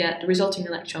that you get, the resulting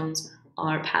electrons,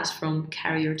 are passed from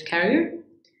carrier to carrier.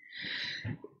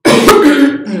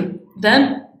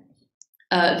 Then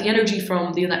the energy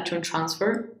from the electron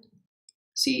transfer,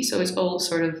 so it's all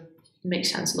sort of makes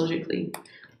sense logically,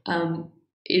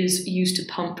 is used to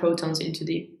pump protons into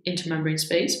the intermembrane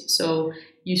space. So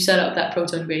you set up that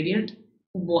proton gradient.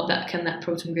 What can that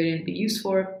proton gradient be used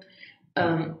for?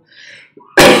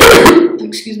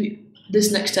 Excuse me.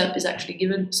 This next step is actually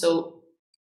given. So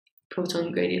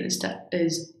proton gradient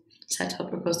is set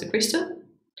up across the crystal.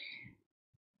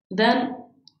 Then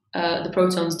the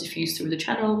protons diffuse through the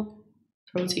channel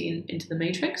protein into the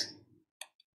matrix.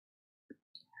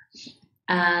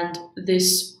 And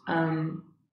this,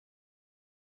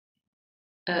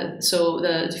 so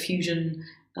the diffusion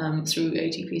through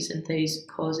ATP synthase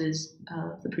causes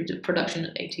the production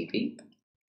of ATP.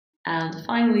 And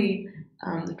finally,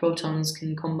 the protons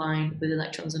can combine with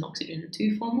electrons and oxygen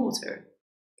to form water.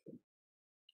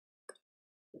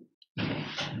 Okay.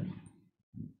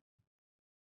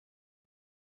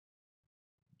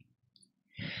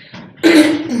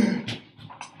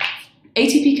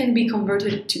 ATP can be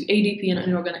converted to ADP and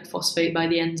inorganic phosphate by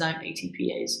the enzyme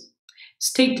ATPase.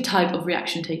 State the type of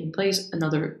reaction taking place.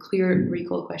 Another clear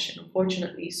recall question,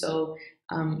 unfortunately. So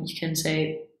you can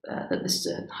say that this is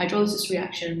a hydrolysis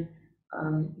reaction.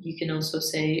 You can also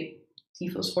say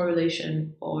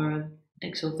dephosphorylation or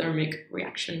exothermic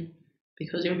reaction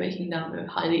because you're breaking down a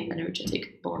highly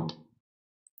energetic bond.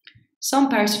 Some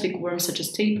parasitic worms, such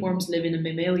as tapeworms, live in a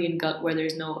mammalian gut where there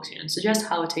is no oxygen. Suggest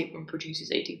how a tapeworm produces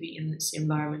ATP in this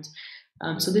environment.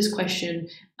 So this question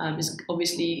is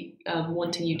obviously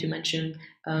wanting you to mention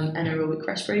anaerobic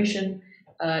respiration.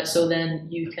 So then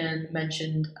you can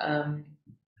mention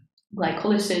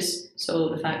glycolysis. So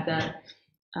the fact that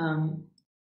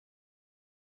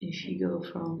if you go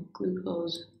from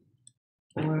glucose,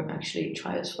 or actually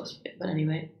triose phosphate, but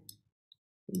anyway,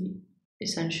 you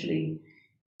essentially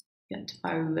get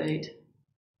pyruvate.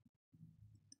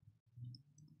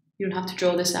 You don't have to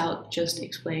draw this out, just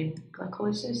explain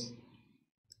glycolysis.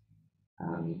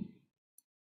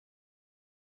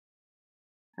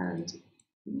 And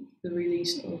the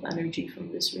release of energy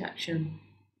from this reaction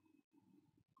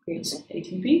creates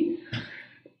ATP.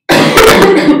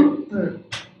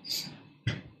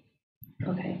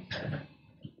 Okay.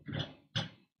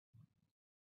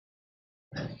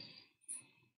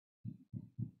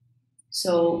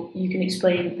 So you can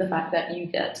explain the fact that you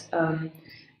get a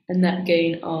net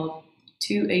gain of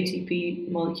 2 ATP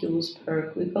molecules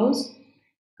per glucose,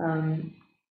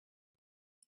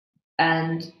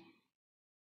 and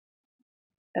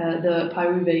the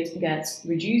pyruvate gets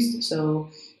reduced, so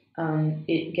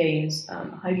it gains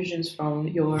hydrogens from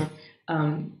your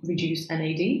reduced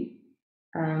NAD,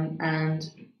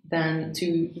 and then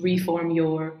to reform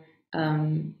your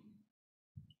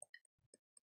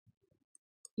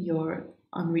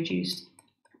unreduced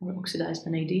or oxidized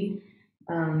NAD,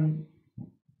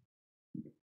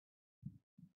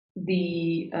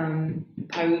 the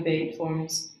pyruvate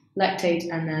forms lactate,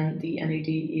 and then the NAD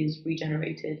is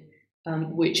regenerated,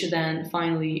 which then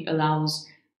finally allows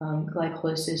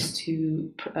glycolysis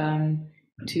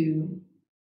to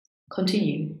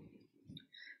continue.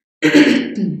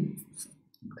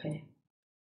 Okay.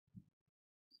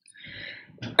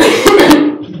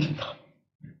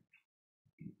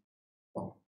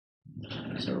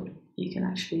 So you can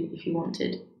actually, if you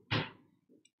wanted, you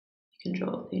can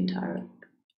draw up the entire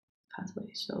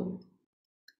pathway. So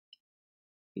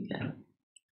you get, and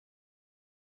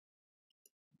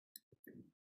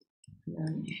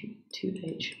then if you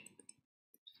 2H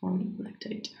form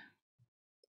lactate.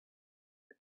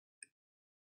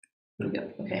 There we go.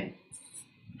 Okay.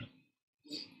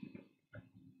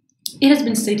 It has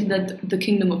been stated that the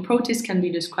kingdom of protists can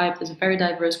be described as a very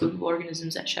diverse group of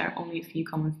organisms that share only a few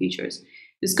common features.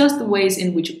 Discuss the ways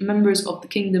in which members of the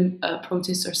kingdom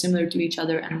protists are similar to each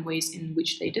other and ways in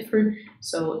which they differ.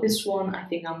 So this one, I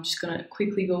think I'm just going to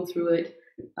quickly go through it.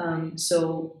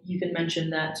 So you can mention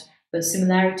that the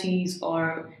similarities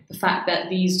are the fact that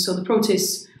the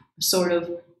protists, sort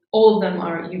of, all of them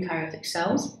are eukaryotic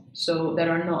cells, so that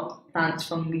are not plants,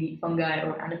 fungi,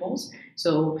 or animals.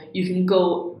 So you can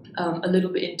go a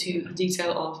little bit into the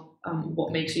detail of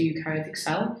what makes a eukaryotic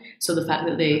cell. So the fact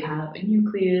that they have a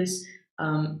nucleus,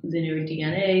 linear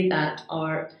DNA that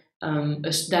are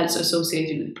that's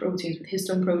associated with proteins, with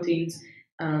histone proteins,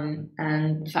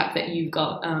 and the fact that you've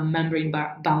got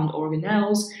membrane-bound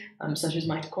organelles, such as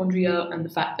mitochondria, and the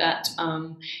fact that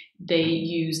they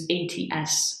use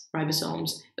ATS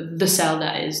ribosomes, the cell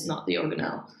that is not the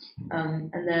organelle.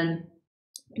 And then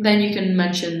you can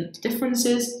mention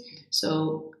differences.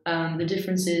 So the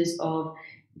differences of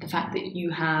the fact that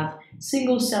you have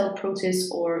single-cell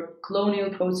protists or colonial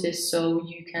protists. So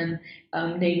you can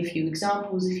name a few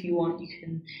examples if you want. You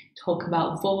can talk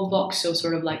about volvox, so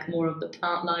sort of like more of the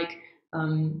plant-like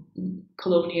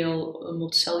colonial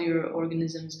multicellular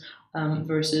organisms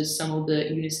versus some of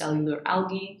the unicellular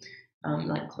algae,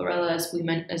 like chlorella,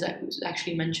 as I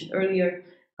actually mentioned earlier.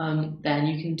 Then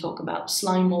you can talk about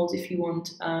slime molds if you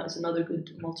want, as another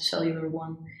good multicellular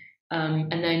one.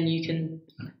 And then you can,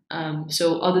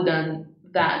 so other than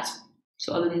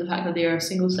the fact that they are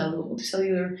single-cellular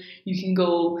multicellular, you can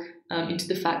go into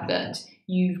the fact that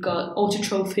you've got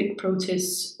autotrophic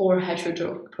protists or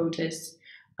heterotrophic protists.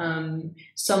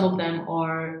 Some of them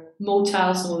are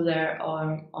motile, some of them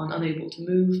are unable to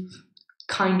move,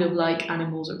 kind of like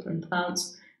animals or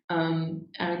plants.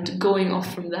 And going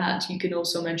off from that, you can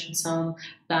also mention some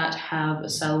that have a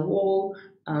cell wall,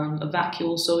 a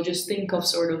vacuole. So just think of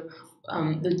sort of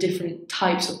the different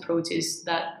types of protists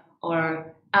that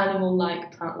are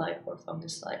animal-like, plant-like, or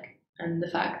fungus-like. And the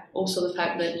fact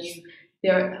that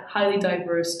they're highly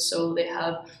diverse, so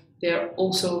they're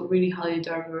also really highly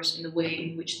diverse in the way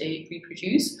in which they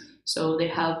reproduce. So they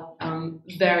have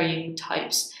varying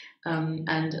types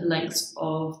and lengths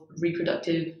of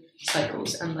reproductive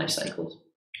cycles and life cycles.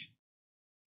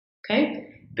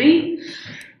 Okay, B.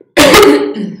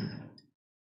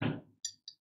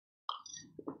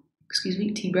 Excuse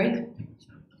me, tea break.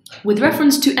 With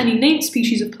reference to any named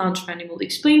species of plant or animal,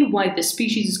 explain why this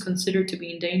species is considered to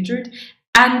be endangered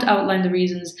and outline the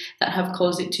reasons that have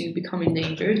caused it to become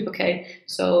endangered. Okay,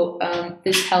 so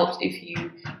this helps if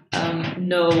you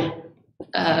know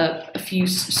a few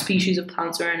species of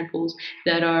plants or animals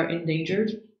that are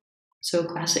endangered. So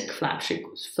classic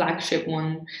flagship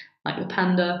one, like the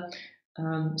panda.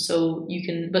 So you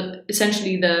can, but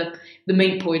essentially the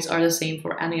main points are the same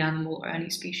for any animal or any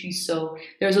species. So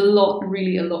there's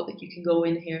really a lot that you can go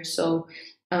in here. So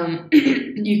one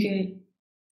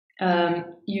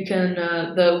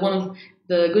of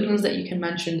the good ones that you can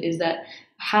mention is that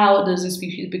how does a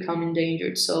species become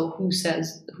endangered? So who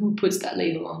puts that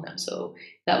label on them? So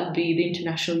that would be the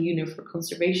International Union for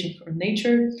Conservation for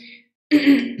Nature.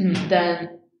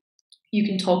 Then you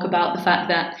can talk about the fact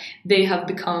that they have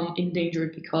become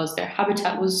endangered because their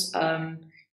habitat was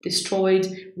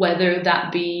destroyed, whether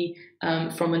that be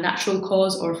from a natural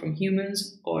cause or from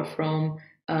humans or from,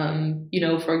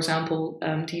 for example,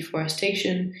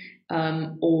 deforestation,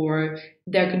 or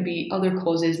there could be other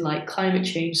causes like climate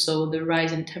change. So the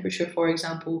rise in temperature, for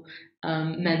example,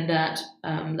 meant that,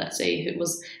 let's say if it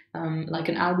was like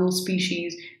an algal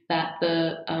species, that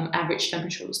the average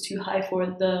temperature was too high for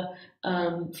the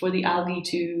algae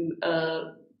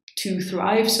to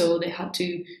thrive, so they had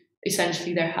to,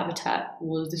 essentially their habitat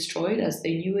was destroyed as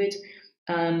they knew it.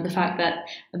 the fact that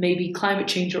maybe climate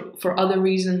change or for other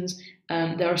reasons,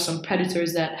 there are some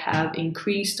predators that have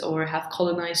increased or have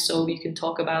colonized. So you can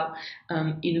talk about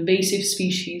invasive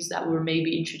species that were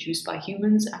maybe introduced by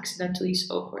humans accidentally.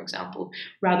 So, for example,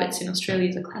 rabbits in Australia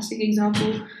is a classic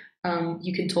example.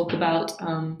 You can talk about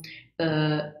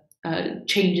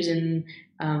changes in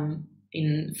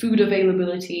food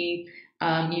availability.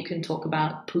 You can talk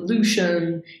about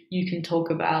pollution. You can talk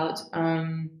about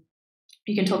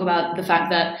the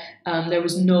fact that there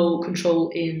was no control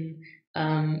in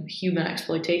human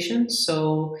exploitation,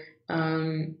 so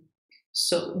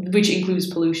which includes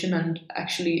pollution and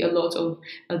actually a lot of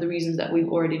the reasons that we've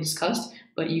already discussed.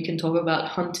 But you can talk about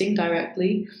hunting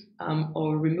directly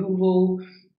or removal.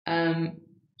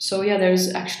 So yeah,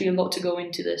 there's actually a lot to go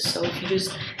into this. So if you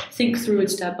just think through it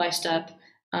step by step,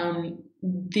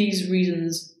 these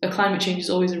reasons, climate change is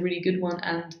always a really good one,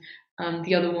 and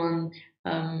the other one,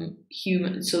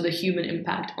 the human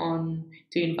impact on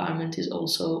the environment, is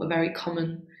also a very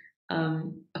common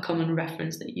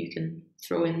reference that you can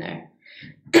throw in there.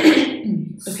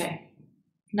 Okay,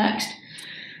 next.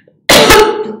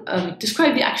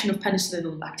 Describe the action of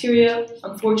penicillin on bacteria.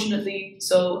 Unfortunately,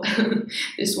 so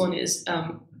this one is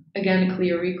again a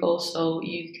clear recall, so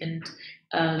you can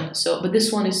but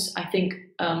this one is, I think,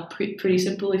 pretty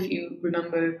simple if you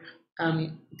remember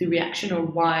the reaction or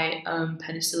why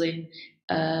penicillin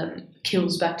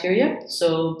kills bacteria.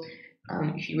 So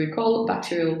if you recall,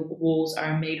 bacterial walls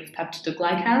are made of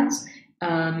peptidoglycans,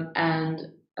 and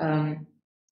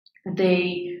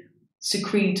they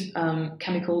secrete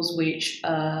chemicals which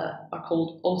are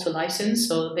called autolysins.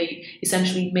 So they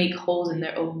essentially make holes in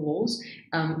their own walls,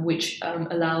 which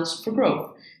allows for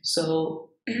growth. So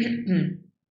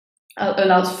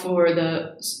allows for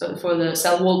the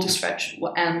cell wall to stretch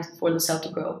and for the cell to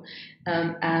grow,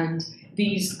 and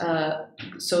these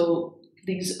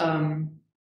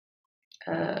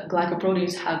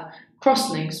glycoproteins have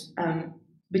crosslinks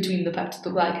between the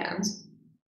peptidoglycans,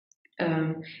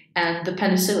 and the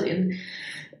penicillin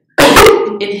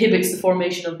inhibits the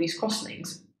formation of these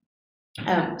crosslinks.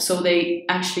 So they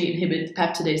actually inhibit the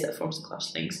peptidase that forms the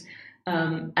crosslinks,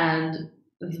 and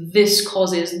this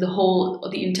causes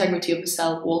the integrity of the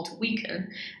cell wall to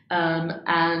weaken,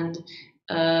 and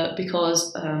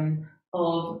because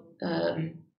of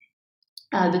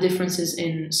the differences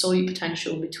in solute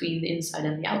potential between the inside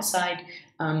and the outside,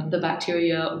 the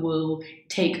bacteria will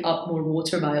take up more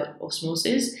water by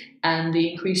osmosis, and the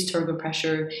increased turbo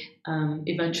pressure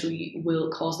eventually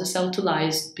will cause the cell to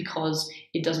lyse because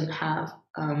it doesn't have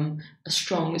a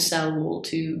strong cell wall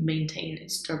to maintain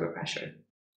its turbo pressure.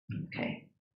 Okay.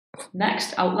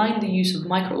 Next, outline the use of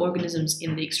microorganisms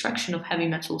in the extraction of heavy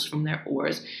metals from their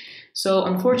ores. So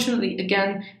unfortunately,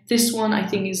 again, this one I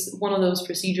think is one of those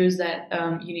procedures that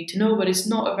you need to know, but it's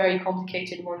not a very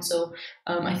complicated one. So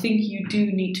I think you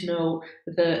do need to know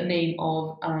the name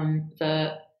of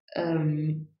the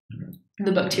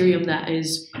bacterium that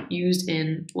is used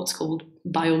in what's called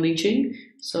bioleaching.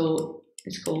 So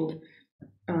it's called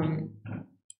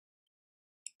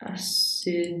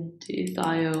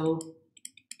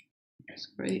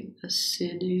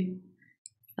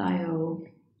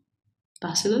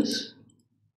acidithiobacillus.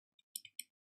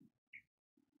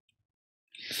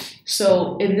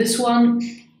 So in this one,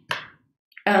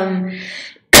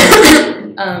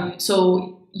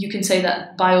 so you can say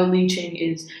that bioleaching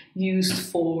is used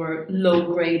for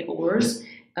low-grade ores,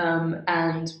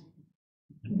 and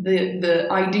the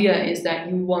idea is that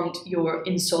you want your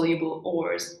insoluble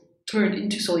ores turned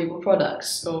into soluble products.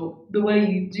 So the way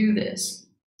you do this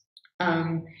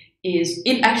is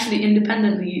actually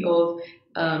independently of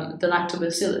the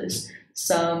lactobacillus,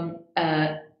 some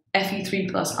Fe3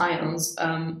 plus ions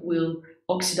will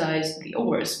oxidize the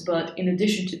ores. But in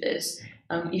addition to this,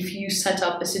 if you set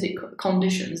up acidic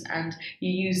conditions and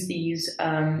you use these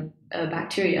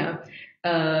bacteria,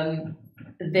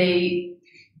 they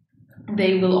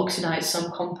will oxidize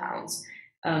some compounds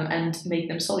and make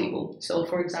them soluble. So,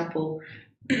 for example,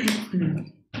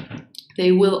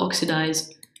 they will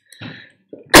oxidize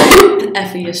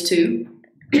FeS2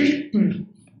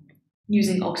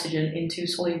 using oxygen into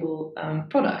soluble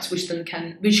products, which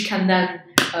can then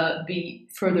be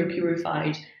further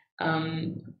purified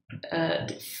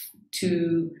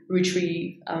to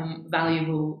retrieve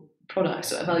valuable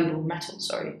products, valuable metals.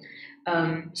 Sorry.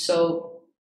 So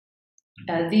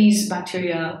these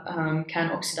bacteria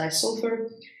can oxidize sulfur,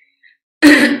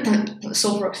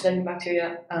 sulfur oxidizing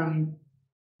bacteria,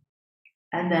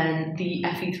 and then the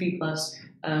Fe3 plus,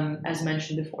 as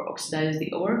mentioned before, oxidizes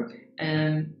the ore,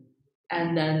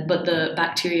 but the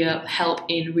bacteria help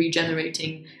in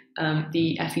regenerating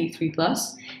the Fe3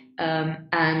 plus,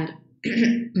 and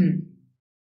In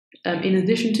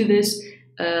addition to this,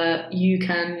 you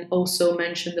can also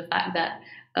mention the fact that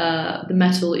the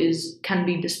metal can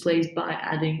be displaced by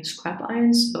adding scrap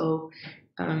ions. So,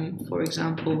 for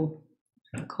example,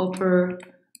 copper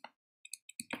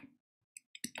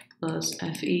plus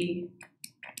Fe,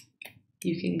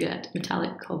 you can get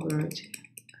metallic copper,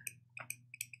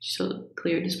 so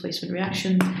clear displacement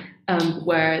reaction,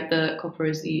 where the copper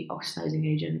is the oxidizing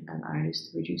agent and iron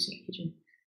is the reducing agent.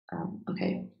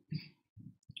 Okay,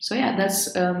 so yeah,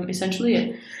 that's essentially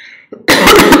it.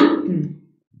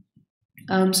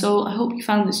 So I hope you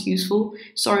found this useful.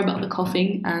 Sorry about the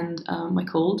coughing and my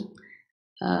cold,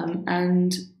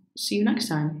 and see you next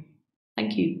time.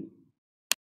 Thank you.